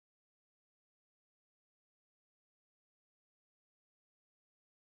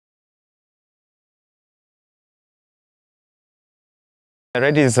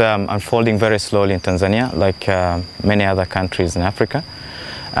REDD is unfolding very slowly in Tanzania, like many other countries in Africa.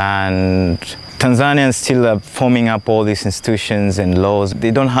 And Tanzanians still are forming up all these institutions and laws.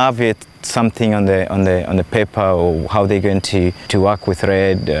 They don't have yet something on the paper, or how they're going to work with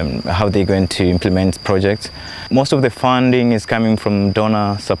REDD, how they're going to implement projects. Most of the funding is coming from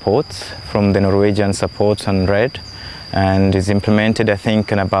donor support, from the Norwegian support on REDD, and is implemented, I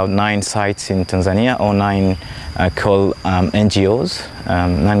think, in about 9 sites in Tanzania, or 9 called NGOs,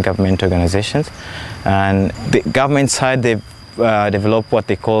 non-government organizations. And the government side, they've developed what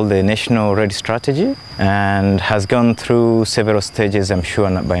they call the National REDD Strategy, and has gone through several stages, I'm sure,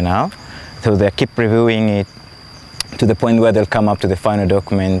 by now. So they keep reviewing it to the point where they'll come up to the final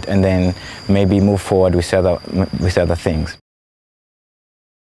document and then maybe move forward with other things.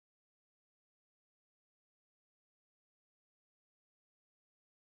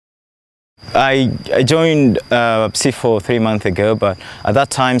 I joined CIFOR 3 months ago, but at that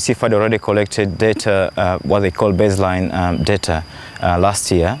time CIFOR had already collected data, what they call baseline data,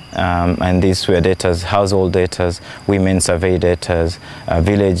 last year, and these were data, household data, women survey data,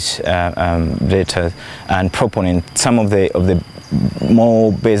 village data, and proponent, some of the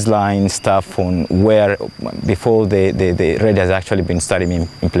more baseline stuff on where before the REDD has actually been started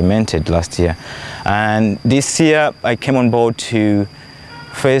implemented last year. And this year I came on board to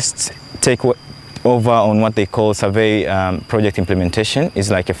first take over on what they call survey project implementation. It's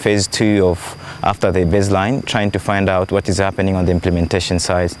like a phase 2 of after the baseline, trying to find out what is happening on the implementation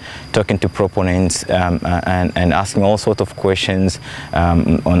side, talking to proponents and asking all sorts of questions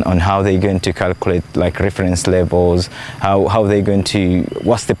on how they're going to calculate like reference levels, how they're going to,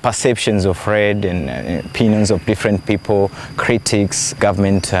 what's the perceptions of REDD and opinions of different people, critics,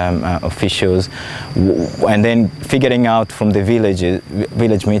 government officials, and then figuring out from the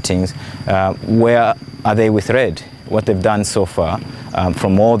village meetings where are they with REDD, what they've done so far,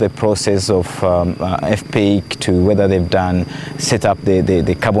 from all the process of FPIC to whether they've done set up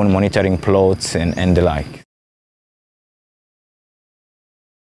the carbon monitoring plots and the like.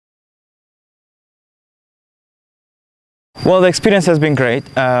 Well, the experience has been great.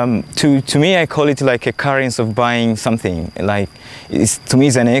 To me, I call it like a currency of buying something. Like, to me,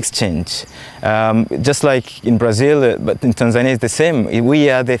 it's an exchange. Just like in Brazil, but in Tanzania, it's the same. We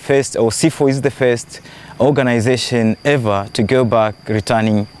are the first, or CIFOR is the first organization ever to go back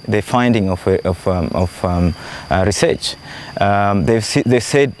returning the finding of research. They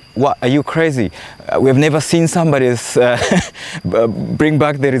said, "What, are you crazy? We've never seen somebody else bring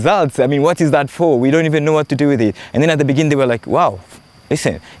back the results. I mean, what is that for? We don't even know what to do with it." And then at the beginning they were like, "Wow,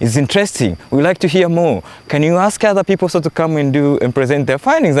 listen, it's interesting. We'd like to hear more. Can you ask other people so to come and do and present their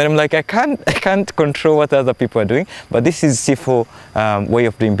findings?" And I'm like, I can't control what other people are doing, but this is CIFOR way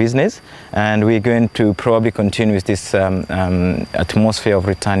of doing business, and we're going to probably continue with this atmosphere of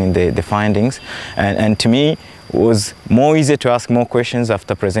returning the findings. And to me, it was more easier to ask more questions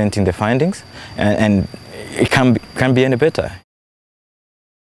after presenting the findings, and it can't be any better.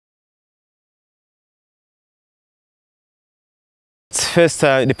 First,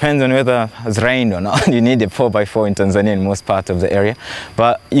 it depends on whether it's rained or not. You need a 4x4 in Tanzania in most parts of the area.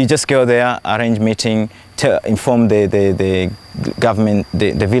 But you just go there, arrange meeting, inform the government,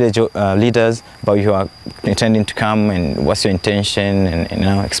 the village leaders about you are intending to come and what's your intention,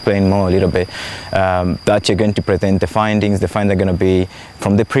 and explain more a little bit. That you're going to present the findings. The findings are going to be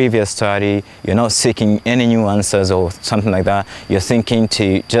from the previous study. You're not seeking any new answers or something like that. You're thinking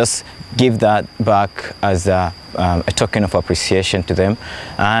to just give that back as a token of appreciation to them.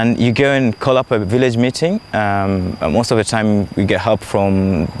 And you go and call up a village meeting. Most of the time we get help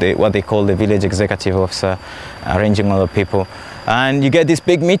from what they call the village executive officer, arranging all the people. And you get this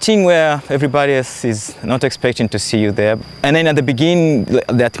big meeting where everybody else is not expecting to see you there. And then at the beginning,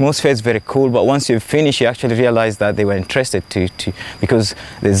 the atmosphere is very cool, but once you finish, you actually realize that they were interested because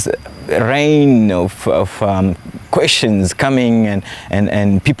there's a rain of questions coming,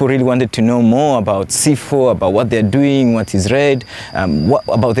 and people really wanted to know more about CIFOR, about what they're doing, what is REDD, what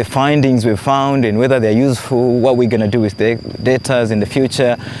about the findings we found, and whether they're useful, what we're going to do with the data in the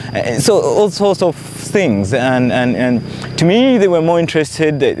future. And so all sorts of things. And to me, they were more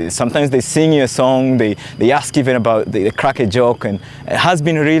interested. Sometimes they sing you a song, they ask even about, they crack a joke, and it has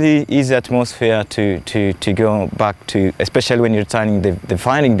been a really easy atmosphere to go back to, especially when you're returning the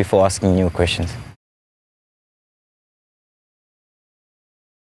finding before asking new questions.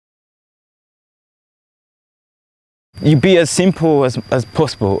 You be as simple as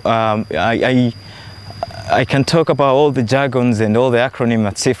possible. I can talk about all the jargons and all the acronyms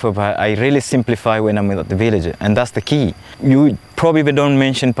at CIFOR, but I really simplify when I'm at the village, and that's the key. You probably don't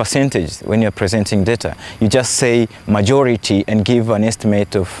mention percentage when you're presenting data. You just say majority and give an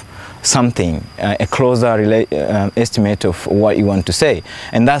estimate of something, a closer estimate of what you want to say.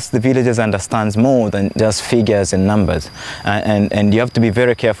 And that's the villagers understands more than just figures and numbers. And you have to be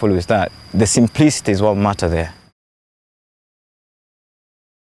very careful with that. The simplicity is what matters there.